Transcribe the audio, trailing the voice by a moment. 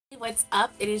what's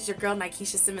up? It is your girl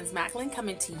Nikesha Simmons Macklin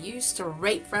coming to you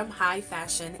straight from High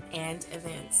Fashion and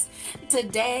Events.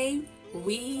 Today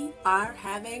we are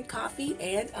having coffee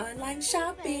and online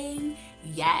shopping.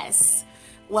 Yes.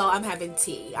 Well, I'm having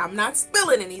tea. I'm not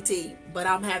spilling any tea, but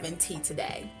I'm having tea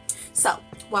today. So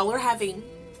while you having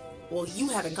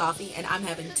coffee and I'm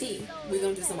having tea, we're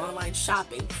going to do some online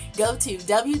shopping. Go to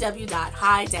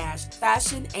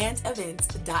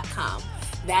www.high-fashionandevents.com.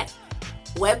 That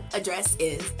web address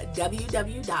is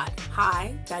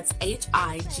www.high, that's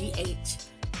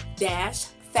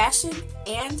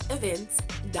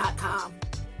high-fashionandevents.com.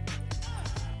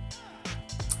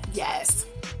 Yes.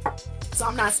 So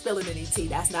I'm not spilling any tea.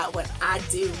 That's not what I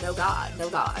do. No God, no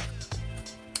God.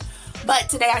 But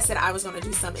today I said I was going to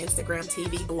do some Instagram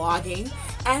TV blogging.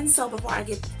 And so before I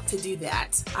get to do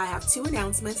that, I have two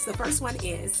announcements. The first one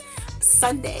is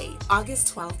Sunday,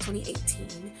 August 12th,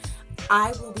 2018.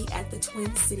 I will be at the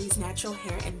Twin Cities Natural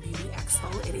Hair and Beauty Expo.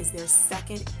 It is their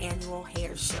second annual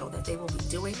hair show that they will be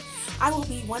doing. I will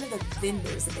be one of the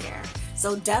vendors there.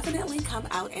 So definitely come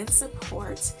out and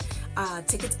support.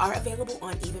 Tickets are available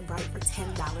on Eventbrite for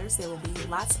 $10. There will be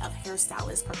lots of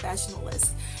hairstylists,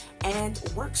 professionals, and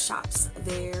workshops.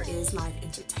 There is live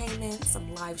entertainment,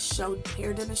 some live show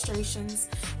hair demonstrations,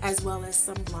 as well as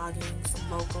some blogging, some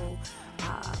local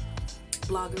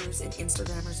bloggers and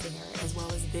Instagrammers there, as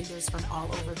well as vendors from all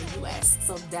over the U.S.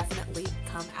 So definitely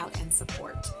come out and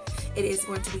support. It is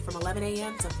going to be from 11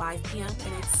 a.m. to 5 p.m.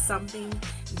 and it's something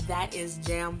that is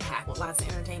jam-packed with lots of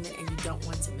entertainment and you don't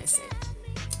want to miss it.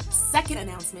 Second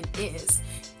announcement is,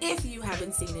 if you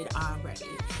haven't seen it already,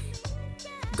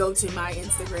 go to my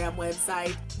Instagram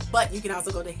website, but you can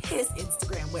also go to his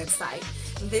Instagram website.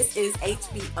 This is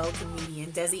HBO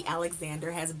comedian Desi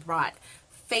Alexander has brought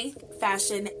faith,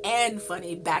 fashion, and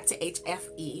funny back to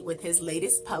HFE with his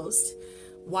latest post.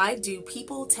 Why do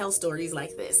people tell stories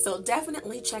like this? So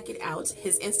definitely check it out.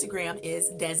 His Instagram is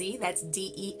Desi, that's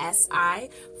DESI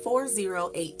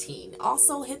 4018.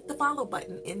 Also hit the follow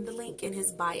button in the link in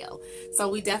his bio. So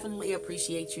we definitely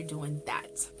appreciate you doing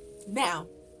that. Now,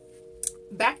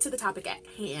 back to the topic at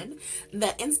hand.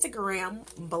 The Instagram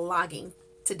blogging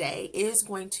today is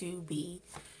going to be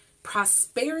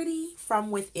prosperity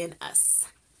from within us.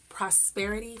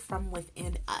 Prosperity from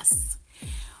within us.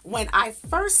 When I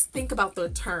first think about the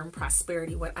term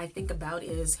prosperity, what I think about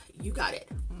is, you got it,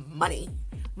 money.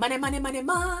 Money, money, money,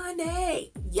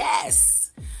 money.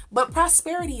 Yes. But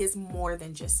prosperity is more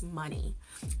than just money.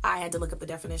 I had to look up the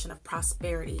definition of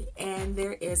prosperity, and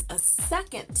there is a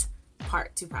second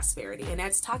part to prosperity, and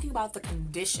that's talking about the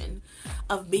condition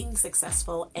of being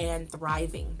successful and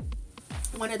thriving.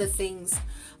 One of the things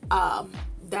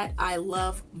that I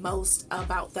love most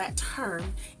about that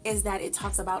term is that it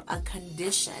talks about a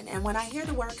condition. And when I hear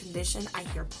the word condition, I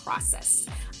hear process,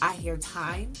 I hear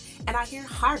time, and I hear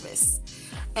harvest.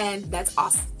 And that's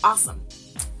awesome.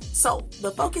 So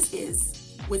the focus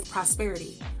is, with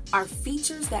prosperity, are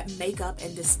features that make up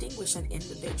and distinguish an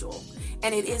individual.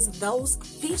 And it is those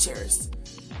features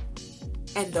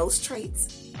and those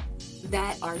traits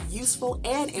that are useful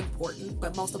and important,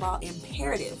 but most of all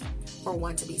imperative for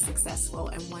one to be successful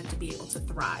and one to be able to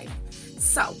thrive.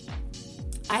 So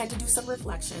I had to do some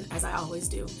reflection, as I always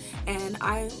do, and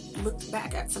I looked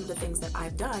back at some of the things that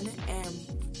I've done and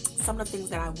some of the things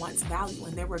that I once valued,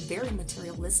 and they were very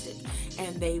materialistic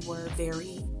and they were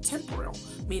very temporal,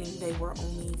 meaning they were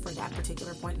only for that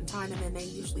particular point in time, and then they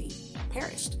usually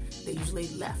perished. They usually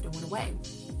left and went away.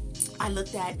 I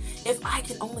looked at, if I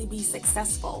can only be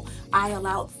successful, I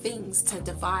allowed things to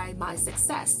defy my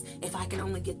success. If I can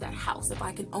only get that house, if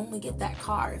I can only get that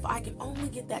car, if I can only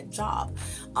get that job,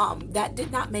 that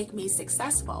did not make me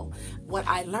successful. What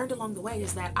I learned along the way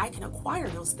is that I can acquire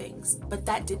those things, but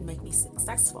that didn't make me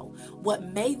successful. What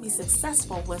made me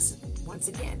successful was, once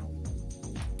again,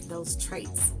 those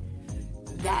traits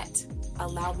that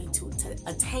allow me to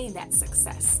attain that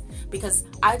success, because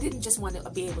I didn't just want to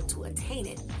be able to attain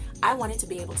it, I wanted to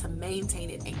be able to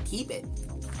maintain it and keep it.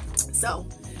 So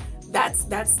that's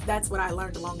what I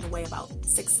learned along the way about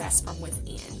success from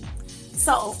within.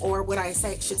 So, or what I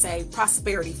should say,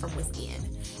 prosperity from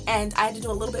within. And I had to do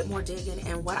a little bit more digging,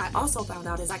 and what I also found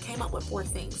out is I came up with 4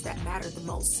 things that mattered the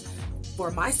most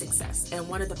for my success. And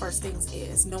one of the first things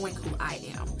is knowing who I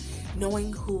am,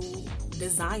 knowing who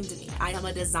designed me. I am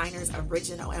a designer's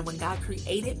original, and when God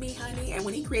created me, honey, and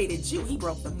when he created you, he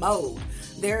broke the mold.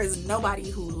 There is nobody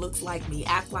who looks like me,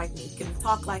 act like me, can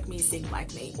talk like me, sing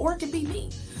like me, or it can be me.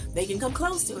 They can come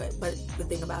close to it, but the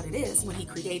thing about it is, when he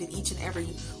created each and every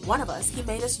one of us, he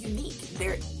made us unique.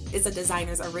 There is a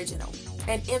designer's original.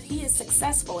 And if he is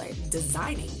successful at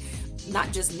designing,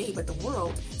 not just me, but the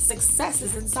world, success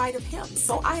is inside of him.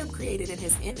 So I am created in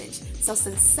his image. So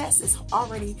success has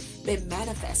already been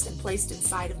manifest and placed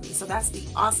inside of me. So that's the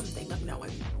awesome thing of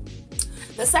knowing.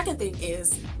 The second thing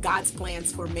is God's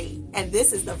plans for me. And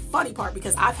this is the funny part,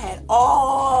 because I've had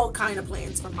all kind of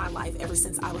plans for my life ever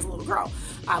since I was a little girl.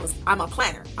 I'm a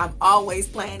planner. I'm always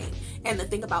planning. And the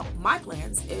thing about my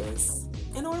plans is,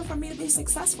 in order for me to be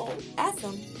successful at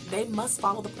them, they must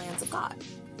follow the plans of God.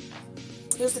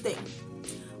 Here's the thing.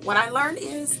 What I learned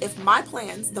is, if my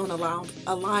plans don't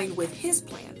align with his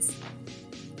plans,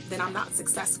 then I'm not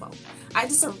successful. I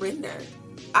just surrender.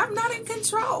 I'm not in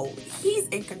control. He's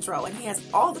in control, and he has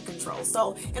all the control.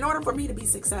 So in order for me to be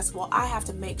successful, I have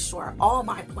to make sure all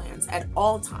my plans at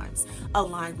all times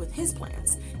align with his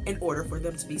plans in order for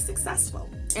them to be successful.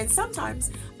 And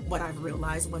sometimes what I've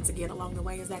realized once again along the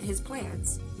way is that his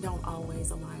plans don't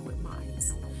always align with mine.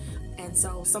 And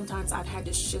so sometimes I've had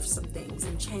to shift some things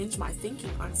and change my thinking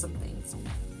on some things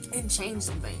and change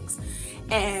some things.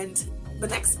 And the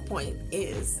next point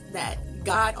is that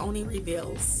God only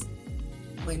reveals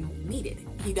when needed.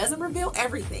 He doesn't reveal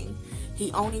everything.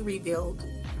 He only revealed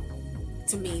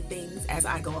to me things as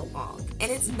I go along.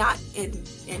 And it's not in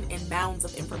bounds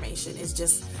of information. It's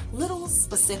just little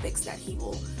specifics that he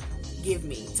will give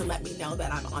me to let me know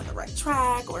that I'm on the right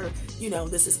track, or,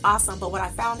 this is awesome. But what I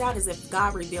found out is, if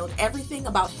God revealed everything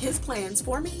about his plans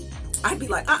for me, I'd be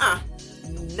like,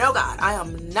 no, God, I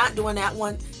am not doing that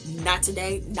one. Not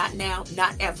today, not now,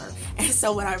 not ever. And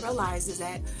so what I realized is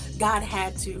that God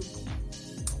had to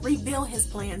reveal his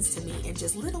plans to me in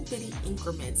just little bitty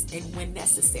increments and when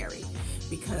necessary,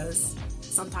 because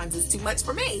sometimes it's too much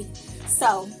for me.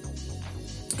 So,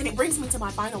 and it brings me to my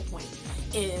final point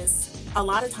is, a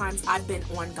lot of times I've been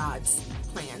on God's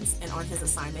plans and on his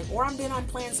assignment, or I've been on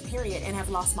plans period and have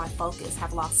lost my focus,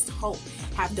 have lost hope,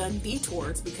 have done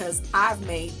detours because I've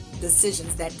made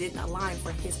decisions that didn't align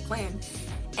for his plan,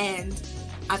 and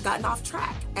I've gotten off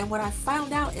track. And what I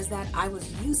found out is that I was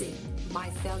using my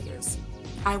failures,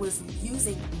 I was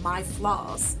using my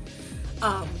flaws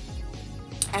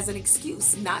as an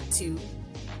excuse not to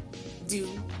do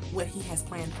what he has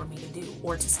planned for me to do,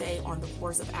 or to stay on the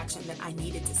course of action that I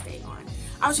needed to stay on.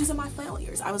 I was using my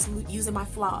failures. I was using my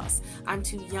flaws. I'm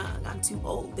too young. I'm too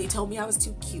old. They told me I was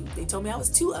too cute. They told me I was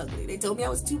too ugly. They told me I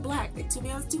was too black. They told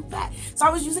me I was too fat. So I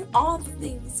was using all the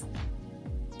things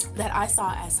that I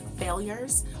saw as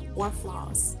failures or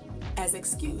flaws as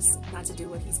excuse not to do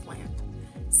what he's planned.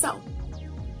 So,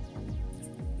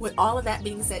 with all of that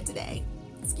being said today,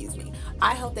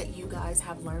 I hope that you guys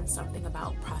have learned something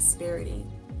about prosperity,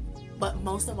 but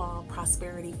most of all,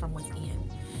 prosperity from within.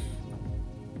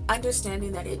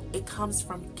 Understanding that it comes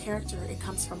from character, it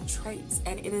comes from traits,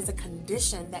 and it is a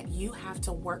condition that you have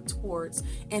to work towards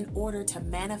in order to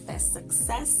manifest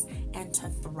success and to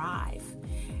thrive.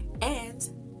 And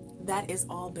that is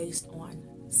all based on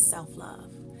self-love.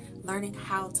 Learning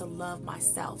how to love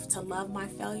myself, to love my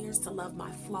failures, to love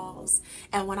my flaws.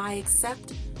 And when I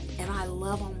accept and I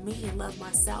love on me and love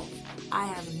myself, I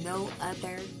have no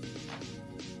other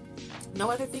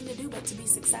thing to do but to be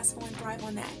successful and thrive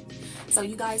on that. So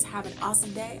you guys have an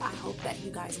awesome day. I hope that you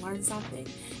guys learned something.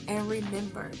 And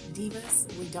remember,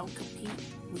 divas, we don't compete,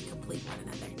 we complete one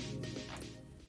another.